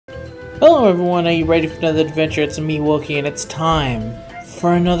Hello everyone, are you ready for another adventure? It's me, Wokey, and it's time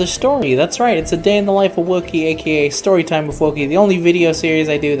for another story. That's right, it's a day in the life of Wokey, aka Storytime with Wokey, the only video series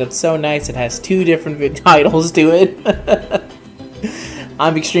I do that's so nice it has two different titles to it.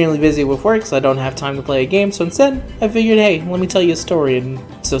 I'm extremely busy with work, so I don't have time to play a game, so instead, I figured, hey, let me tell you a story. And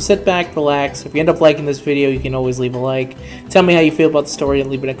so sit back, relax. If you end up liking this video, you can always leave a like. Tell me how you feel about the story and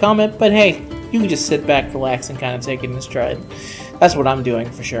leave it in a comment, but hey, you can just sit back, relax, and kind of take it in stride. That's what I'm doing,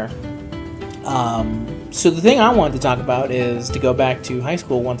 for sure. So the thing I wanted to talk about is to go back to high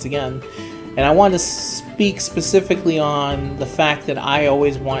school once again, and I wanted to speak specifically on the fact that I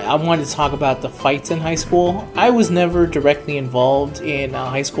wanted to talk about the fights in high school. I was never directly involved in a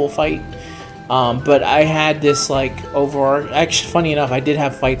high school fight, but I had this actually funny enough, I did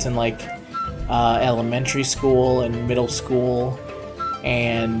have fights in elementary school and middle school,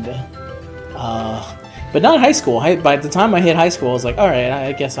 and but not high school. By the time I hit high school, I was like, alright,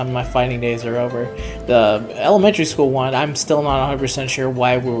 I guess my fighting days are over. The elementary school one, I'm still not 100% sure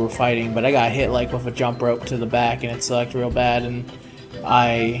why we were fighting, but I got hit with a jump rope to the back and it sucked real bad, and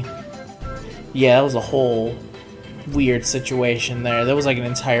that was a whole weird situation there. There was an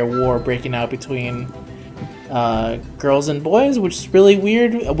entire war breaking out between girls and boys, which is really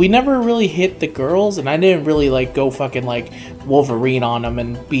weird. We never really hit the girls, and I didn't really go fucking Wolverine on them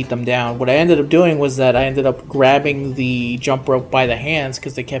and beat them down. What I ended up doing was that I ended up grabbing the jump rope by the hands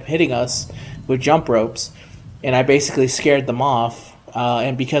because they kept hitting us with jump ropes, and I basically scared them off.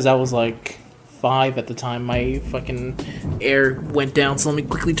 And because I was 5 at the time, my fucking air went down, so let me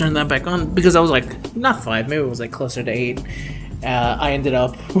quickly turn that back on. Because I was not 5, maybe it was closer to 8. I ended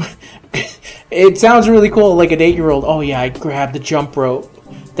up it sounds really cool, like an 8-year-old. Oh yeah, I grabbed the jump rope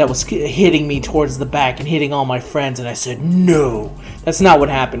that was hitting me towards the back and hitting all my friends, and I said, no, that's not what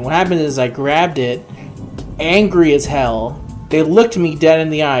happened. What happened is I grabbed it, angry as hell. They looked me dead in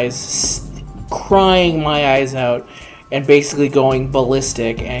the eyes, crying my eyes out, and basically going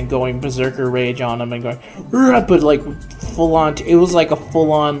ballistic and going berserker rage on them and going, but full on. It was a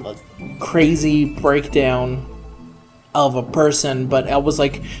full on crazy breakdown of a person, but I was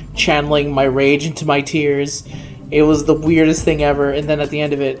channeling my rage into my tears. It was the weirdest thing ever, and then at the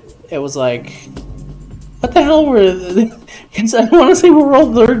end of it, it was what the hell were I want to say we're all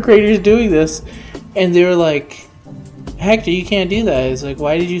 3rd graders doing this, and they were like, Hector, you can't do that. It's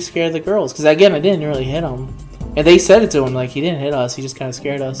why did you scare the girls? Because again, I didn't really hit them, and they said it to him, he didn't hit us, he just kind of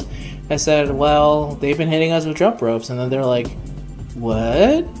scared us. I said, well, they've been hitting us with jump ropes, and then they're like,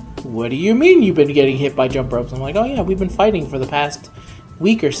 what? What do you mean you've been getting hit by jump ropes? I'm like, oh yeah, we've been fighting for the past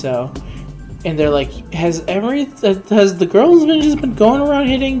week or so. And they're like, has the girls been going around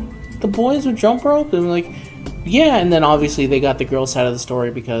hitting the boys with jump rope? And I'm like, yeah. And then obviously they got the girls' side of the story,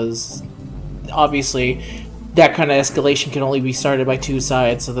 because obviously that kind of escalation can only be started by 2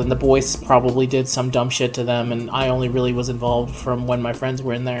 sides. So then the boys probably did some dumb shit to them, and I only really was involved from when my friends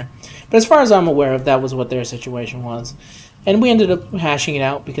were in there. But as far as I'm aware of, that was what their situation was. And we ended up hashing it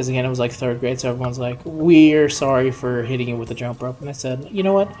out, because again, it was 3rd grade, so everyone's like, we're sorry for hitting you with the jump rope. And I said, you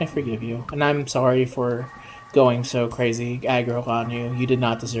know what, I forgive you. And I'm sorry for going so crazy aggro on you. You did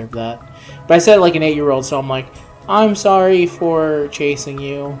not deserve that. But I said it like an 8-year-old, so I'm like, I'm sorry for chasing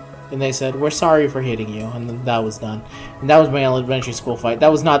you. And they said, we're sorry for hitting you. And then that was done. And that was my elementary school fight.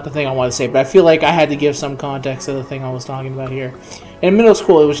 That was not the thing I wanted to say, but I feel like I had to give some context to the thing I was talking about here. In middle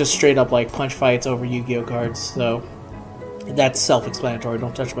school, it was just straight up punch fights over Yu-Gi-Oh cards, so that's self-explanatory.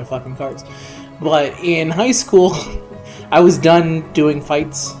 Don't touch my fucking cards. But in high school, I was done doing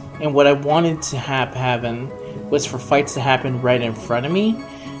fights, and what I wanted to happen was for fights to happen right in front of me.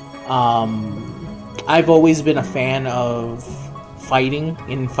 I've always been a fan of fighting,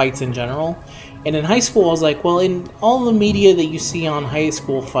 in fights in general. And in high school, I was like, well, in all the media that you see on high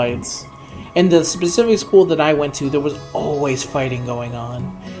school fights, and the specific school that I went to, there was always fighting going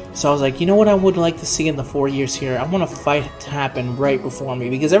on. So I was like, you know what I would like to see in the 4 years here? I want a fight to happen right before me.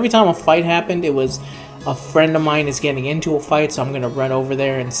 Because every time a fight happened, it was a friend of mine is getting into a fight, so I'm going to run over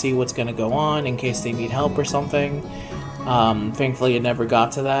there and see what's going to go on in case they need help or something. Thankfully, it never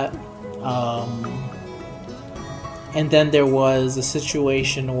got to that. And then there was a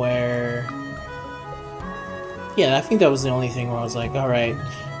situation where, yeah, I think that was the only thing where I was like, alright,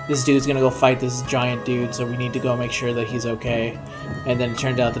 this dude's gonna go fight this giant dude, so we need to go make sure that he's okay. And then it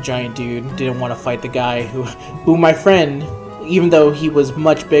turned out the giant dude didn't want to fight the guy who my friend, even though he was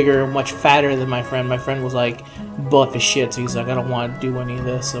much bigger, much fatter than my friend was buff as shit, so he's like, I don't want to do any of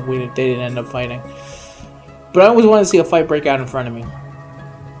this, so they didn't end up fighting. But I always wanted to see a fight break out in front of me.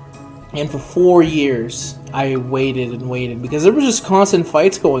 And for 4 years, I waited and waited because there was just constant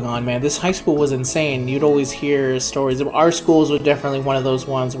fights going on, man. This high school was insane. You'd always hear stories. Our schools were definitely one of those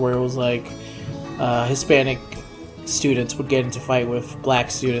ones where it was like Hispanic students would get into fight with black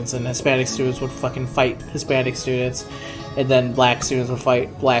students, and Hispanic students would fucking fight Hispanic students, and then black students would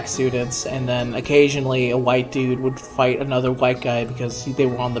fight black students, and then occasionally a white dude would fight another white guy because they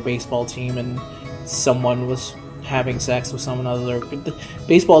were on the baseball team and someone was having sex with someone other. The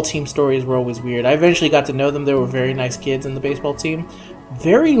baseball team stories were always weird. I eventually got to know them. They were very nice kids in the baseball team.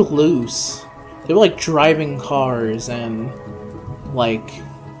 Very loose. They were like driving cars and like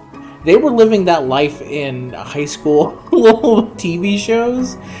they were living that life in high school little TV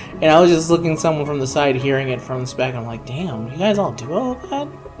shows. And I was just looking at someone from the side, hearing it from the back. I'm like, damn, you guys all do all that?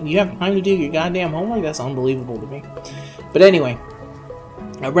 You have time to do your goddamn homework? That's unbelievable to me. But anyway,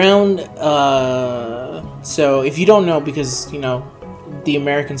 around so if you don't know, because you know the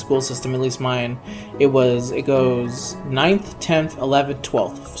American school system, at least mine, it goes 9th, 10th, 11th,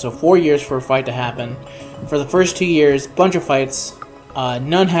 12th, so 4 years for a fight to happen. For the first 2 years, bunch of fights,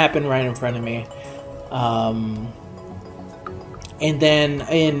 none happened right in front of me, and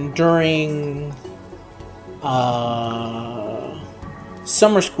then during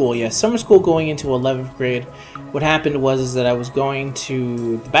summer school going into 11th grade, what happened was that I was going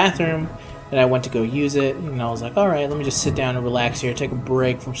to the bathroom, and I went to go use it, and I was like, alright, let me just sit down and relax here, take a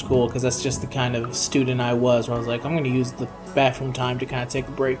break from school, because that's just the kind of student I was, where I was like, I'm going to use the bathroom time to kind of take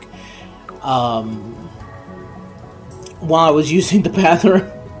a break. While I was using the bathroom,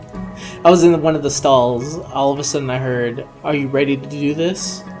 I was in one of the stalls, all of a sudden I heard, are you ready to do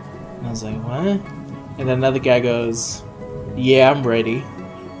this? And I was like, what? And then another guy goes, yeah, I'm ready.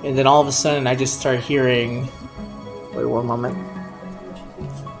 And then all of a sudden I just start hearing, wait one moment.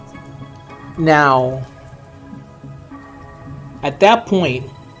 Now, at that point,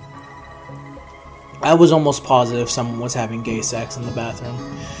 I was almost positive someone was having gay sex in the bathroom.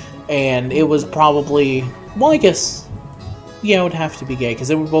 And it was probably, well, I guess, yeah, it would have to be gay, because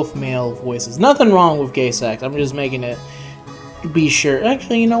they were both male voices. Nothing wrong with gay sex, I'm just making it be sure.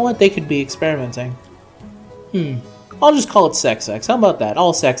 Actually, you know what? They could be experimenting. I'll just call it sex. How about that?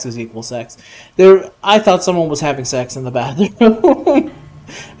 All sex is equal sex. I thought someone was having sex in the bathroom.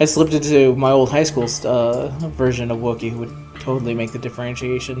 I slipped into my old high school version of Wokey, who would totally make the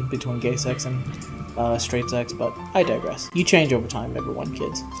differentiation between gay sex and straight sex, but I digress. You change over time, everyone,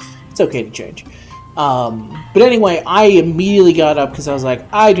 kids. It's okay to change. But anyway, I immediately got up because I was like,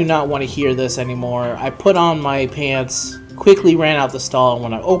 I do not want to hear this anymore. I put on my pants, quickly ran out the stall, and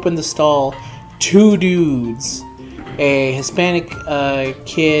when I opened the stall, two dudes, a Hispanic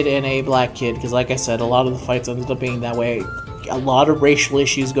kid and a black kid, because like I said, a lot of the fights ended up being that way. A lot of racial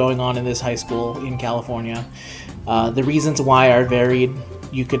issues going on in this high school in California. The reasons why are varied.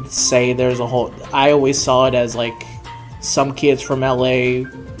 You could say there's a whole... I always saw it as like some kids from LA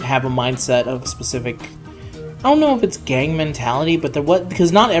have a mindset of specific... I don't know if it's gang mentality, but there was...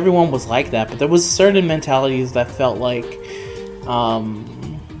 Because not everyone was like that, but there was certain mentalities that felt like...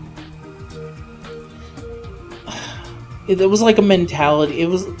 It was like a mentality. It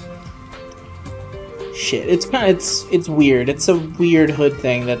was... Shit, it's weird. It's a weird hood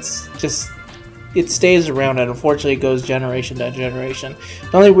thing that's just... It stays around, and unfortunately it goes generation to generation.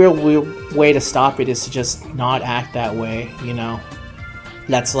 The only real way to stop it is to just not act that way, you know?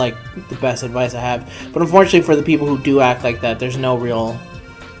 That's like the best advice I have. But unfortunately for the people who do act like that, there's no real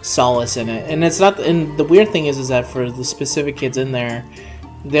solace in it. And it's not... And the weird thing is that for the specific kids in there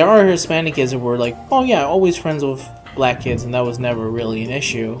are Hispanic kids that were like, oh yeah, always friends with black kids, and that was never really an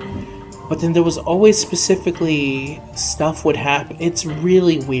issue. But then there was always specifically stuff would happen. It's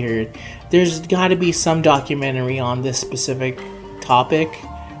really weird. There's got to be some documentary on this specific topic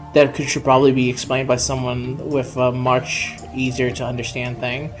that should probably be explained by someone with a much easier to understand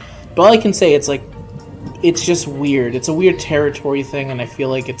thing. But all I can say, it's like, it's just weird. It's a weird territory thing, and I feel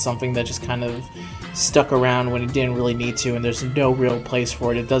like it's something that just kind of stuck around when it didn't really need to, and there's no real place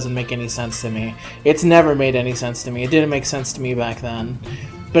for it. It doesn't make any sense to me. It's never made any sense to me. It didn't make sense to me back then.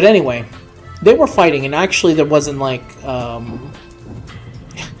 But anyway, they were fighting, and actually there wasn't like,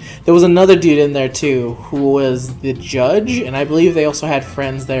 there was another dude in there too, who was the judge, and I believe they also had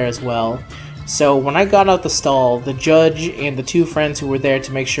friends there as well. So when I got out the stall, the judge and the two friends who were there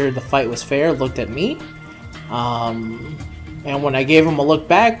to make sure the fight was fair looked at me. And when I gave them a look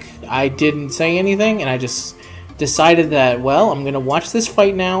back, I didn't say anything, and I just decided that, well, I'm going to watch this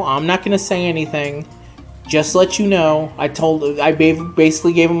fight now. I'm not going to say anything. Just let you know. I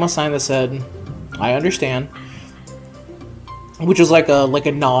basically gave him a sign that said, I understand. Which was like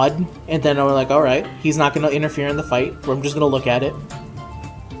a nod. And then I was like, alright, he's not going to interfere in the fight. I'm just going to look at it.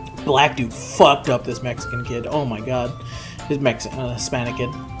 black dude fucked up this Mexican kid. Oh my god. His Hispanic kid.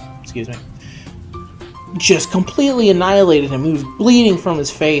 Excuse me. Just completely annihilated him. He was bleeding from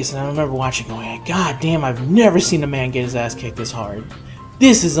his face, and I remember watching going, God damn, I've never seen a man get his ass kicked this hard.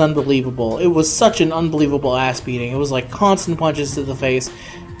 This is unbelievable. It was such an unbelievable ass beating. It was like constant punches to the face.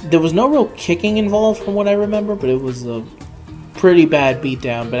 There was no real kicking involved from what I remember, but it was a pretty bad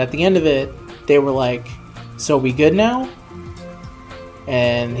beatdown. But at the end of it, they were like, so we good now?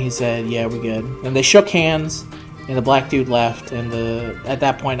 And he said, yeah, we good. And they shook hands. And the black dude left, and at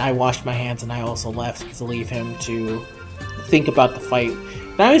that point I washed my hands and I also left to leave him to think about the fight.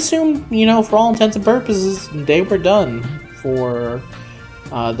 And I assume, you know, for all intents and purposes, they were done for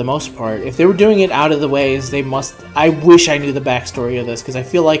the most part. If they were doing it out of the ways, they must... I wish I knew the backstory of this, because I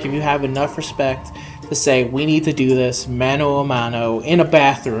feel like if you have enough respect to say, we need to do this mano a mano in a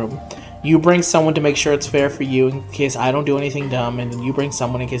bathroom, you bring someone to make sure it's fair for you in case I don't do anything dumb, and then you bring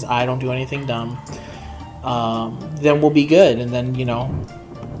someone in case I don't do anything dumb, then we'll be good, and then, you know,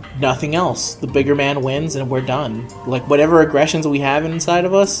 nothing else. The bigger man wins, and we're done. Like, whatever aggressions we have inside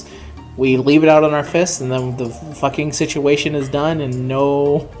of us, we leave it out on our fists, and then the fucking situation is done, and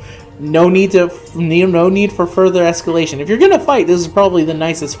no need for further escalation. If you're gonna fight, this is probably the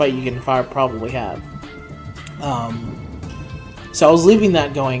nicest fight you can probably have. So I was leaving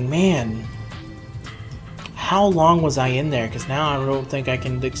that going, man, how long was I in there? Because now I don't think I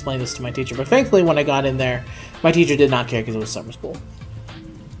can explain this to my teacher. But thankfully, when I got in there, my teacher did not care because it was summer school.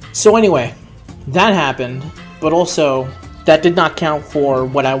 So anyway, that happened. But also, that did not count for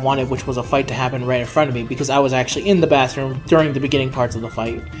what I wanted, which was a fight to happen right in front of me. Because I was actually in the bathroom during the beginning parts of the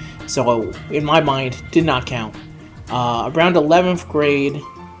fight. So, in my mind, did not count. Around 11th grade,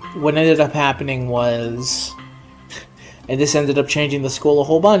 what ended up happening was... And this ended up changing the school a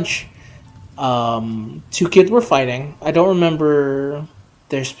whole bunch. Two kids were fighting. I don't remember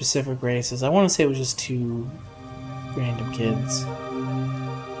their specific races. I want to say it was just two random kids.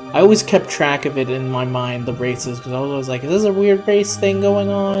 I always kept track of it in my mind, the races, because I was always like, is this a weird race thing going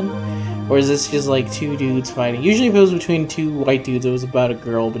on? Or is this just like two dudes fighting? Usually if it was between two white dudes, it was about a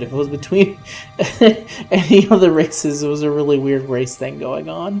girl, but if it was between any other races, it was a really weird race thing going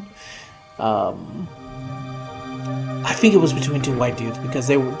on. I think it was between two white dudes, because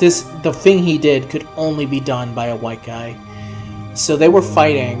the thing he did could only be done by a white guy. So they were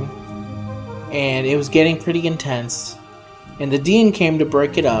fighting, and it was getting pretty intense, and the dean came to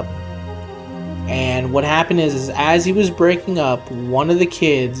break it up. And what happened is as he was breaking up, one of the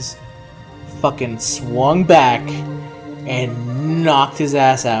kids fucking swung back and knocked his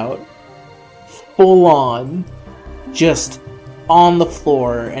ass out. Full on. Just on the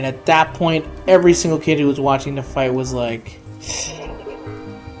floor. And at that point, every single kid who was watching the fight was like,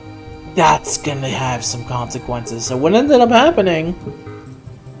 that's gonna have some consequences. So what ended up happening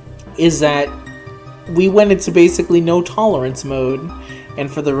is that we went into basically no tolerance mode, and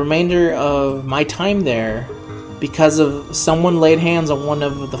for the remainder of my time there, because of someone laid hands on one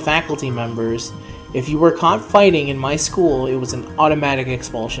of the faculty members, if you were caught fighting in my school, it was an automatic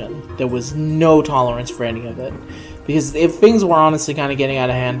expulsion. There was no tolerance for any of it. Because if things were honestly kind of getting out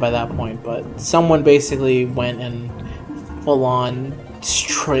of hand by that point, but someone basically went and full-on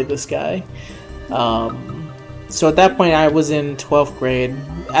destroyed this guy. So at that point, I was in 12th grade.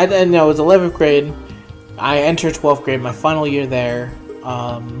 No, it was 11th grade. I entered 12th grade, my final year there.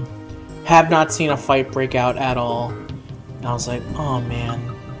 Have not seen a fight break out at all. And I was like, oh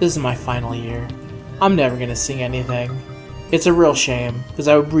man, this is my final year. I'm never going to see anything. It's a real shame, because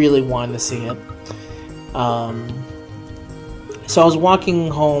I really wanted to see it. So I was walking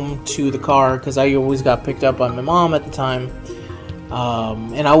home to the car, because I always got picked up by my mom at the time.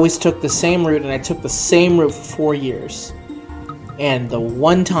 And I always took the same route, and I took the same route for 4 years. And the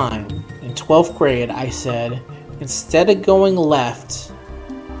one time, in 12th grade, I said, instead of going left,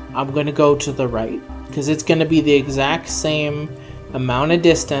 I'm going to go to the right. Because it's going to be the exact same amount of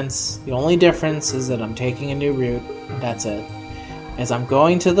distance. The only difference is that I'm taking a new route, and that's it. As I'm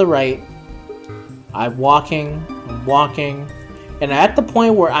going to the right, I'm walking, and at the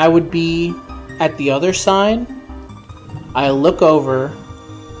point where I would be at the other side, I look over,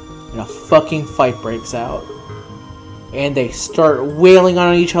 and a fucking fight breaks out. And they start wailing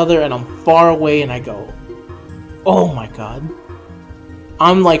on each other, and I'm far away, and I go, oh my god.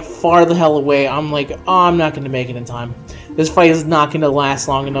 I'm like far the hell away. I'm like, oh, I'm not going to make it in time. This fight is not going to last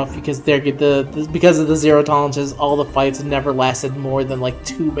long enough, because because of the zero tolerances, all the fights have never lasted more than like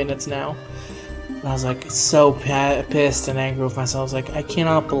 2 minutes now. And I was like so pissed and angry with myself. I was like, I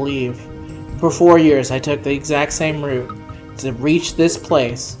cannot believe for 4 years I took the exact same route to reach this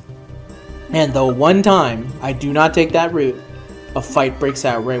place, and the one time I do not take that route, a fight breaks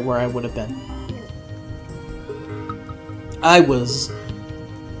out right where I would have been. I've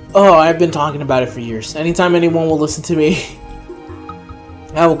been talking about it for years. Anytime anyone will listen to me,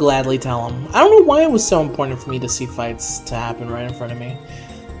 I will gladly tell them. I don't know why it was so important for me to see fights to happen right in front of me.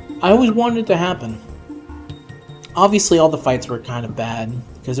 I always wanted it to happen. Obviously, all the fights were kind of bad,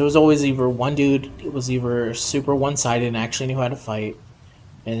 because it was always either one dude, it was either super one-sided and actually knew how to fight,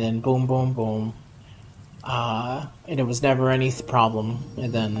 and then boom, boom, boom. And it was never any problem,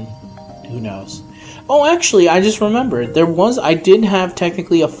 and then who knows. Oh, actually, I just remembered. I did have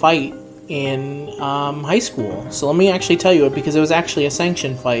technically a fight in high school. So let me actually tell you it, because it was actually a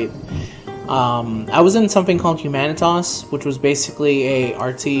sanctioned fight. I was in something called Humanitas, which was basically a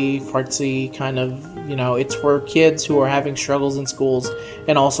artsy-fartsy kind of, it's for kids who are having struggles in schools,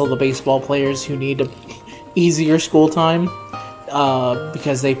 and also the baseball players who need a easier school time.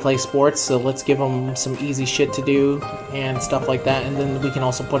 Because they play sports, so let's give them some easy shit to do and stuff like that, and then we can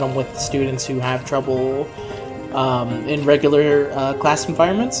also put them with students who have trouble in regular class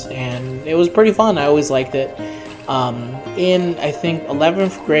environments, and it was pretty fun. I always liked it. In, I think,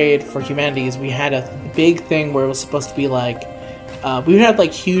 11th grade for humanities, we had a big thing where it was supposed to be like, we had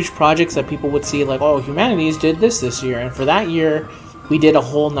like huge projects that people would see, like, oh, humanities did this year, and for that year, we did a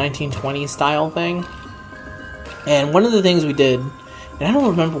whole 1920s style thing. And one of the things we did, and I don't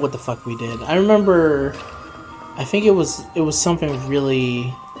remember what the fuck we did. I remember, I think it was something really,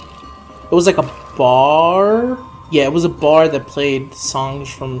 it was like a bar. Yeah, it was a bar that played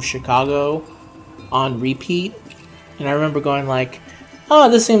songs from Chicago on repeat. And I remember going like,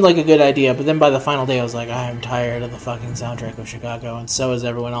 oh, this seemed like a good idea. But then by the final day, I was like, I'm tired of the fucking soundtrack of Chicago. And so is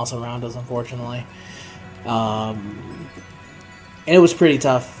everyone else around us, unfortunately. And it was pretty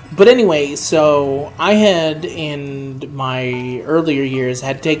tough. But anyway, so I had, in my earlier years,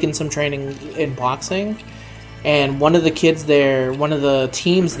 had taken some training in boxing. And one of the kids there, one of the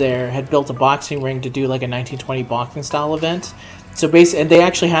teams there, had built a boxing ring to do like a 1920 boxing style event. So basically, and they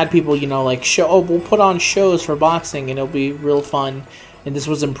actually had people, like, we'll put on shows for boxing and it'll be real fun. And this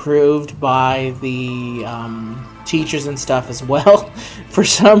was improved by the teachers and stuff as well, for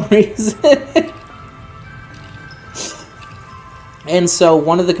some reason. And so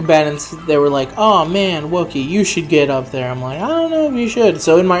one of the combatants, they were like, oh man, Wokey, you should get up there. I'm like, I don't know if you should.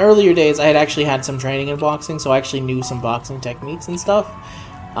 So in my earlier days, I had actually had some training in boxing, so I actually knew some boxing techniques and stuff.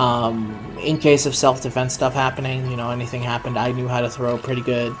 In case of self-defense stuff happening, anything happened, I knew how to throw pretty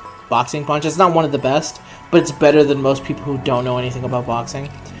good boxing punches. It's not one of the best, but it's better than most people who don't know anything about boxing.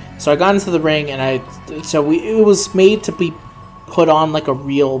 So I got into the ring, and it was made to be put on like a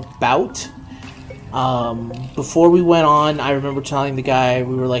real bout. Before we went on, I remember telling the guy,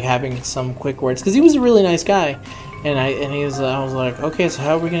 we were like having some quick words, because he was a really nice guy, and I was like, okay, so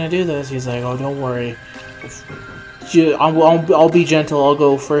how are we gonna do this? He's like, oh, don't worry, I'll be gentle, I'll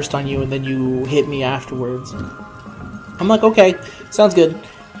go first on you, and then you hit me afterwards. I'm like, okay, sounds good.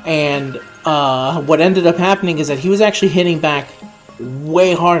 And what ended up happening is that he was actually hitting back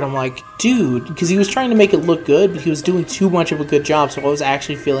way hard. I'm like, dude, because he was trying to make it look good, but he was doing too much of a good job, so I was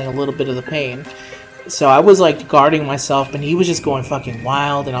actually feeling a little bit of the pain. So I was like guarding myself, and he was just going fucking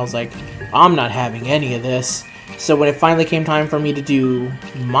wild, and I was like, I'm not having any of this. So when it finally came time for me to do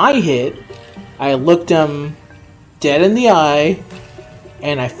my hit, I looked him dead in the eye,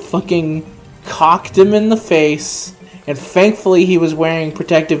 and I fucking cocked him in the face, and thankfully he was wearing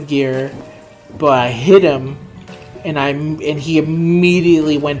protective gear, but I hit him, and he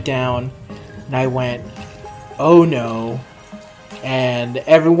immediately went down, and I went, oh no, and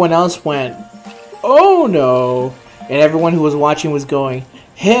everyone else went, oh no, and everyone who was watching was going,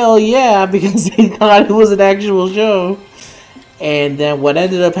 hell yeah, because they thought it was an actual show. And then what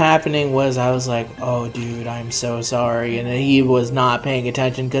ended up happening was I was like, oh dude, I'm so sorry, and then he was not paying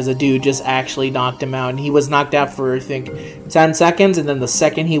attention because the dude just actually knocked him out, and he was knocked out for I think 10 seconds, and then the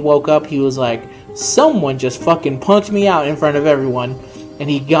second he woke up, he was like, someone just fucking punked me out in front of everyone. And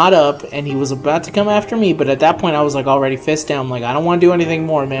he got up, and he was about to come after me, but at that point I was like already fist down. I'm like, I don't want to do anything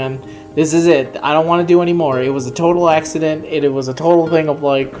more, man. This is it. I don't want to do any more. It was a total accident. It was a total thing of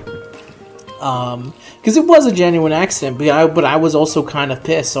like, because it was a genuine accident, but I was also kind of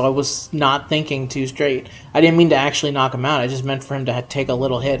pissed, so I was not thinking too straight. I didn't mean to actually knock him out. I just meant for him to take a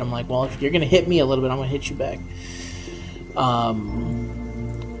little hit. I'm like, well, if you're gonna hit me a little bit, I'm gonna hit you back.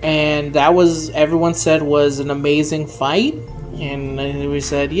 And that was, everyone said, was an amazing fight. And we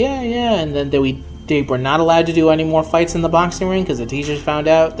said, yeah, and then they were not allowed to do any more fights in the boxing ring because the teachers found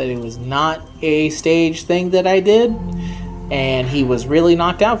out that it was not a stage thing that I did. And he was really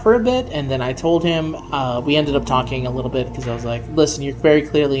knocked out for a bit, and then I told him, we ended up talking a little bit because I was like, listen, you're very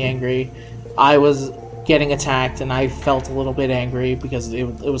clearly angry. I was getting attacked, and I felt a little bit angry because it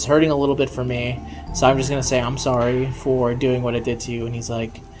was hurting a little bit for me. So I'm just gonna say I'm sorry for doing what I did to you. And he's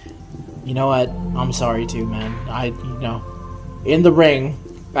like, you know what? I'm sorry too, man. In the ring,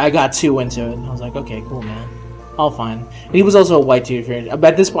 I got too into it. And I was like, okay, cool, man. All fine. And he was also a white dude.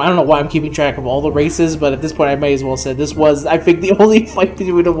 At this point, I don't know why I'm keeping track of all the races, but at this point, I may as well say this was, I think, the only fight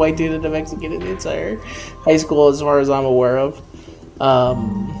between a white dude and a Mexican in the entire high school, as far as I'm aware of.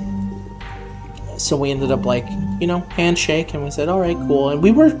 So we ended up, like, handshake, and we said, all right, cool. And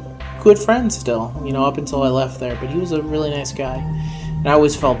we were good friends still, up until I left there. But he was a really nice guy. And I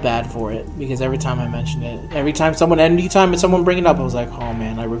always felt bad for it, because every time I mentioned it, anytime someone bring it up, I was like, oh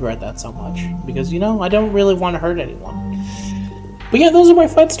man, I regret that so much. Because, I don't really want to hurt anyone. But yeah, those are my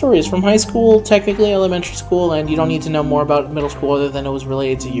fight stories from high school, technically elementary school, and you don't need to know more about middle school other than it was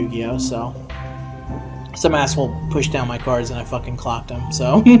related to Yu-Gi-Oh! So some asshole pushed down my cards and I fucking clocked him,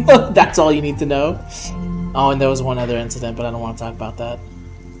 so that's all you need to know. Oh, and there was one other incident, but I don't want to talk about that.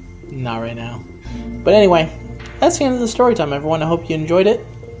 Not right now. But anyway, that's the end of the story time, everyone. I hope you enjoyed it.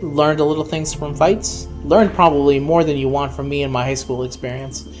 Learned a little things from fights. Learned probably more than you want from me and my high school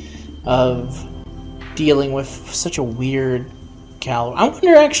experience of dealing with such a weird caliber. I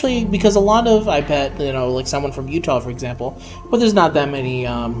wonder, actually, because a lot of, I bet, like someone from Utah, for example, but there's not that many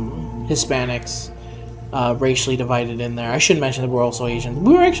Hispanics racially divided in there. I should mention that we're also Asian.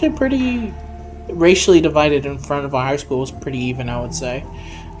 We were actually pretty racially divided in front of our high school. It was pretty even, I would say,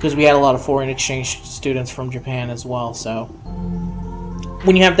 because we had a lot of foreign exchange students from Japan as well. So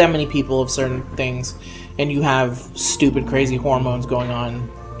when you have that many people of certain things and you have stupid, crazy hormones going on,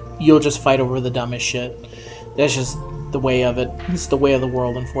 you'll just fight over the dumbest shit. That's just the way of it. It's the way of the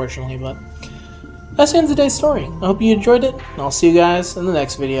world, unfortunately. But that's the end of today's story. I hope you enjoyed it, and I'll see you guys in the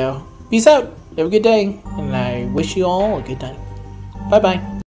next video. Peace out. Have a good day, and I wish you all a good night. Bye-bye.